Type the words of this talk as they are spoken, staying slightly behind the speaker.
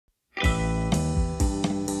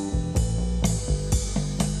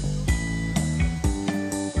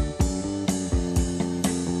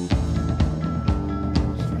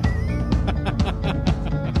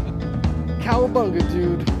Cowabunga,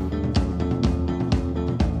 dude.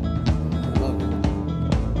 I love it.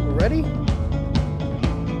 We're ready?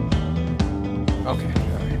 Okay,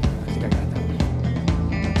 alright. I think I got that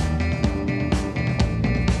one.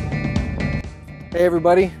 Hey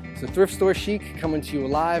everybody, it's the Thrift Store Sheik coming to you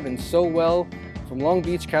live and so well from Long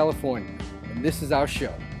Beach, California. And this is our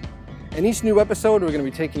show. In each new episode, we're going to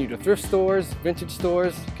be taking you to thrift stores, vintage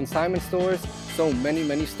stores, consignment stores, so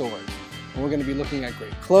many stores. And we're going to be looking at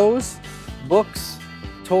great clothes, books,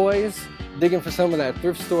 toys, digging for some of that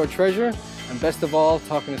thrift store treasure, and best of all,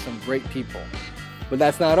 talking to some great people. But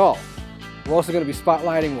that's not all. We're also going to be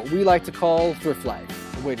spotlighting what we like to call thrift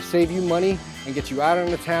life, a way to save you money and get you out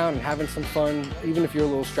into town and having some fun, even if you're a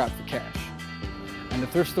little strapped for cash. And the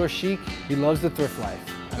Thrift Store Sheik, he loves the thrift life.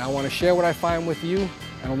 And I want to share what I find with you,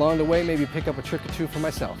 and along the way, maybe pick up a trick or two for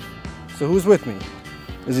myself. So who's with me?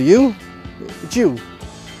 Is it you? It's you.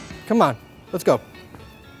 Come on, let's go.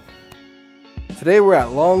 Today we're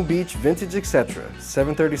at Long Beach Vintage Etc.,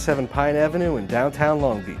 737 Pine Avenue in downtown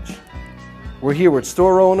Long Beach. We're here with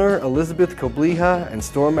store owner Elizabeth Kobliha and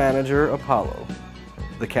store manager Apollo,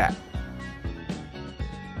 the cat.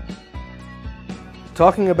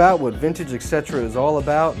 Talking about what Vintage Etc. is all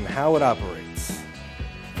about and how it operates.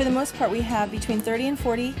 For the most part, we have between 30 and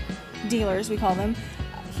 40 dealers, we call them,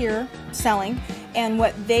 here selling. And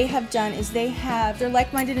what they have done is they're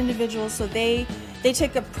like-minded individuals, so they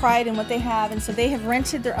take a pride in what they have, and so they have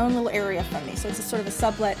rented their own little area from me. So it's a sort of a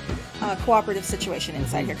sublet cooperative situation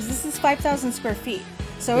inside here, because this is 5,000 square feet.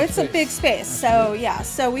 So it's a big space. So yeah,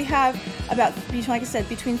 so we have about, like I said,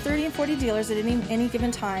 between 30 and 40 dealers at any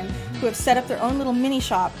given time who have set up their own little mini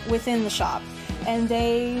shop within the shop, and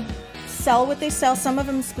they sell what they sell. Some of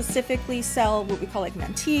them specifically sell what we call like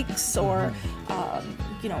antiques or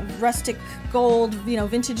rustic gold,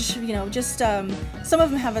 vintage, just some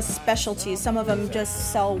of them have a specialty. Some of them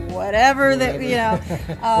just sell whatever that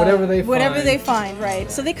whatever they find,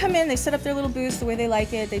 right? So they come in, they set up their little booths the way they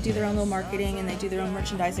like it, they do their own little marketing, and they do their own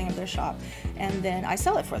merchandising of their shop, and then I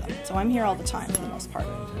sell it for them. So I'm here all the time for the most part.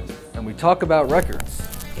 And we talk about records.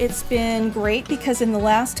 It's been great because in the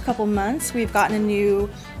last couple months we've gotten a new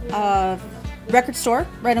record store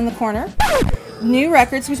right on the corner. New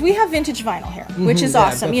records, because we have vintage vinyl here, which is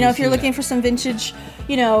awesome. If you're looking for some vintage,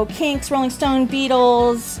 Kinks, Rolling Stone,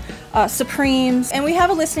 Beatles, Supremes, and we have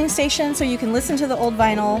a listening station so you can listen to the old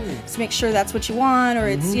vinyl to make sure that's what you want, or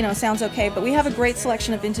it's sounds okay. But we have a great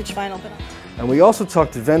selection of vintage vinyl. And we also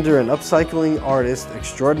talked to vendor and upcycling artist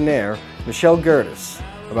extraordinaire Michelle Gertis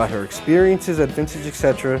about her experiences at Vintage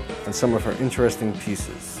Etc. and some of her interesting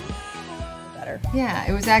pieces. Yeah,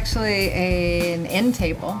 it was actually an end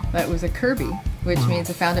table, but it was a Kirby, which means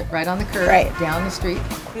I found it right on the curb, down the street.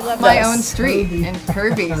 We love my own street, and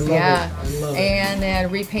Kirby's, yeah. And then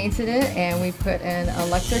repainted it, and we put an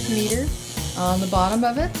electric meter on the bottom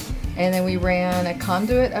of it, and then we ran a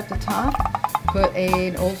conduit up the top, put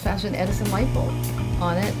an old-fashioned Edison light bulb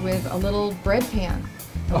on it with a little bread pan.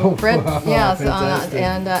 And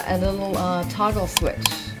a little toggle switch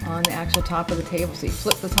on the actual top of the table. So you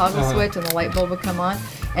flip the toggle switch and the light bulb would come on,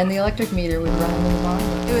 and the electric meter would run on the bottom.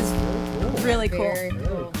 It was really cool. Very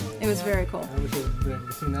cool. It was very cool. I wish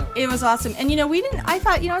I'd seen that one. It was awesome. And I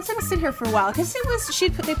thought, it's gonna sit here for a while, because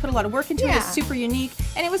they put a lot of work into it. It was super unique,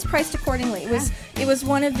 and it was priced accordingly. It was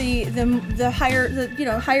one of the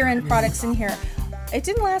higher end products in here. It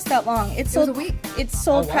didn't last that long. It sold a week. It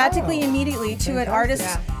sold practically immediately to an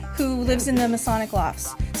artist who lives in the Masonic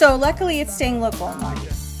lofts. So luckily it's staying local.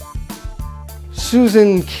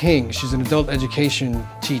 Susan King, she's an adult education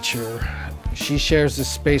teacher. She shares this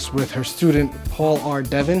space with her student, Paul R.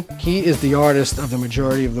 Devon. He is the artist of the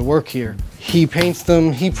majority of the work here. He paints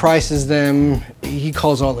them, he prices them, he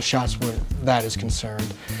calls all the shots where that is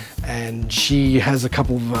concerned. And she has a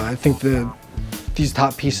couple of, I think these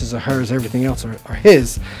top pieces are hers, everything else are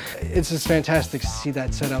his. It's just fantastic to see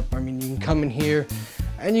that set up. I mean, you can come in here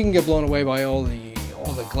and you can get blown away by all the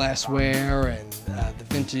glassware and the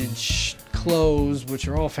vintage clothes, which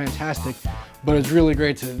are all fantastic, but it's really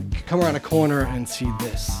great to come around a corner and see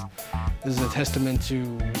this. This is a testament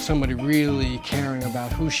to somebody really caring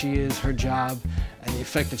about who she is, her job, and the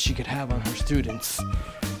effect that she could have on her students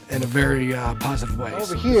in a very positive way.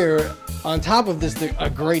 Over here, on top of this, a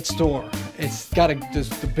great store. It's got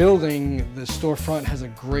the building, the storefront has a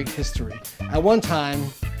great history. At one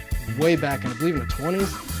time, way back, I believe in the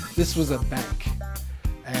 20s, this was a bank,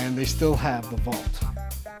 and they still have the vault.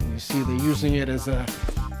 And you see they're using it as a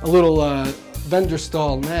little vendor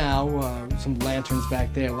stall now. Some lanterns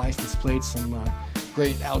back there, license plates, some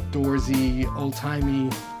great outdoorsy, old-timey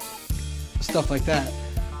stuff like that.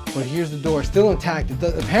 But here's the door, still intact.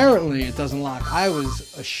 Apparently it doesn't lock. I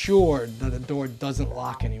was assured that the door doesn't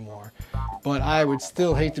lock anymore. But I would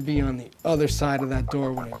still hate to be on the other side of that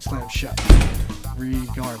door when it slams shut,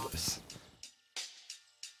 regardless.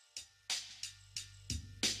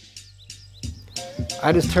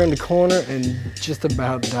 I just turned the corner and just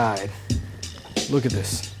about died. Look at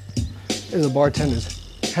this. This is a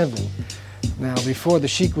bartender's heaven. Now, before the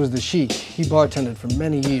Sheik was the Sheik, he bartended for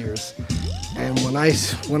many years. And when I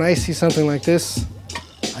see something like this,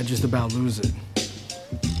 I just about lose it.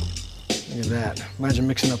 Look at that. Imagine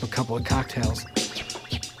mixing up a couple of cocktails.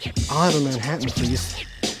 I'll have a Manhattan, please.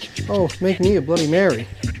 Oh, make me a Bloody Mary.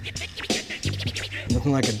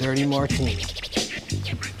 Looking like a dirty martini.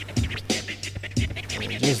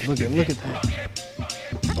 Just look at that.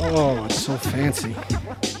 Oh, it's so fancy.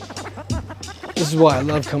 This is why I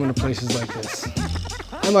love coming to places like this.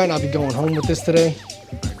 I might not be going home with this today,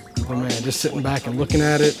 but man, just sitting back and looking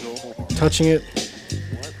at it, touching it,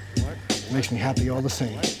 makes me happy all the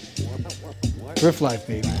same. Thrift life,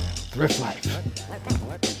 baby. Thrift life.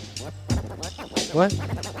 What?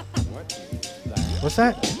 What's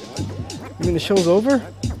that? You mean the show's over?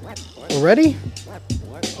 Already?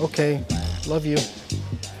 Okay, love you.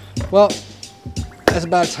 Well, that's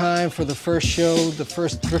about time for the first show, the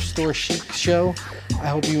first Thrift Store Sheik show. I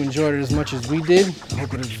hope you enjoyed it as much as we did. I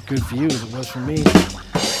hope it was good for you as it was for me.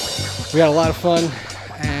 We had a lot of fun,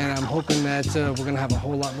 and I'm hoping that we're gonna have a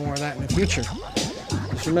whole lot more of that in the future.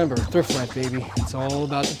 Just remember, thrift life, baby. It's all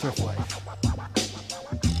about the thrift life.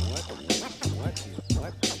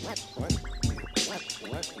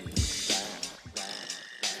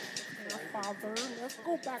 Father, let's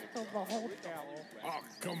go back to the hotel. Oh,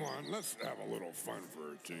 come on, let's have a little fun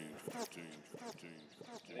for a change.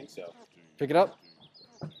 I think so. Pick it up?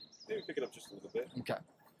 Maybe pick it up just a little bit. Okay.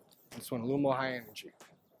 This one a little more high energy.